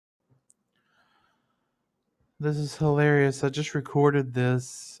This is hilarious. I just recorded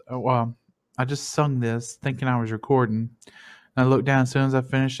this. Well, I just sung this thinking I was recording. And I looked down as soon as I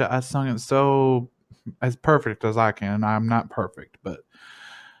finished it. I sung it so as perfect as I can. I'm not perfect, but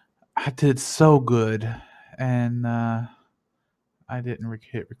I did so good. And I didn't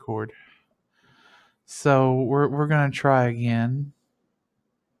hit record. So we're gonna try again.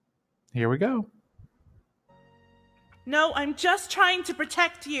 Here we go. No, I'm just trying to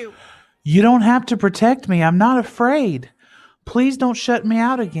protect you. You don't have to protect me. I'm not afraid. Please don't shut me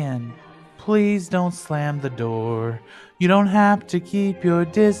out again. Please don't slam the door. You don't have to keep your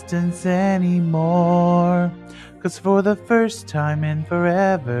distance anymore. 'Cause for the first time in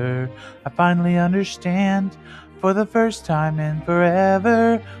forever, I finally understand. For the first time in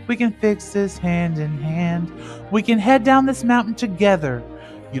forever, we can fix this hand in hand. We can head down this mountain together.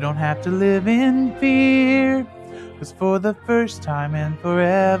 You don't have to live in fear. 'Cause for the first time in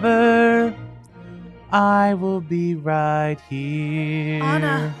forever, I will be right here.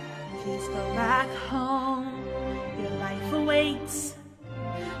 Anna, please go back home. Your life awaits.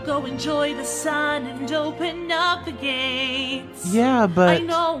 Go enjoy the sun and open up the gates. Yeah, but I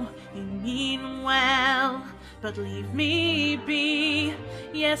know you mean well, but leave me be.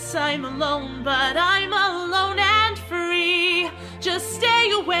 Yes, I'm alone, but I'm alone and free. Just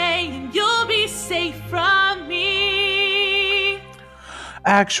stay away and you'll be safe from me.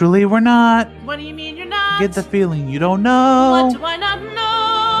 Actually, we're not. What do you mean you're not? Get the feeling you don't know. What do I not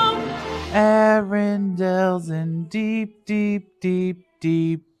know? Arendelle's in deep, deep, deep,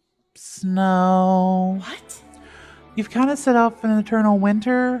 deep snow. What? You've kind of set off an eternal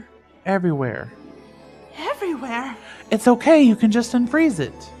winter everywhere. Everywhere? It's okay, you can just unfreeze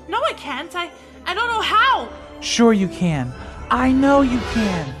it. No, I can't. I don't know how. Sure you can. I know you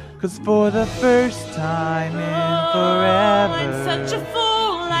can. 'Cause for the first time in forever, I'm such a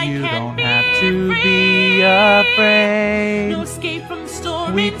fool. I you can't don't have to free. be afraid. No escape from the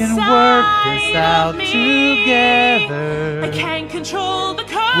storm. We can work this inside out of me. together. I can't control the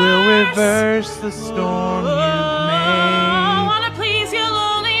curse. We'll reverse the storm you've made. Wanna please, you'll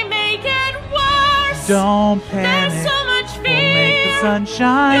only make it worse. Don't There's panic. so much fear. We'll make the sun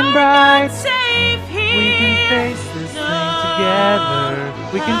shine You're bright. not safe here. We can face this thing together.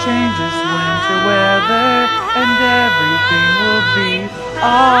 We can change this winter weather, and everything will be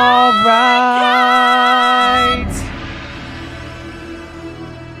alright.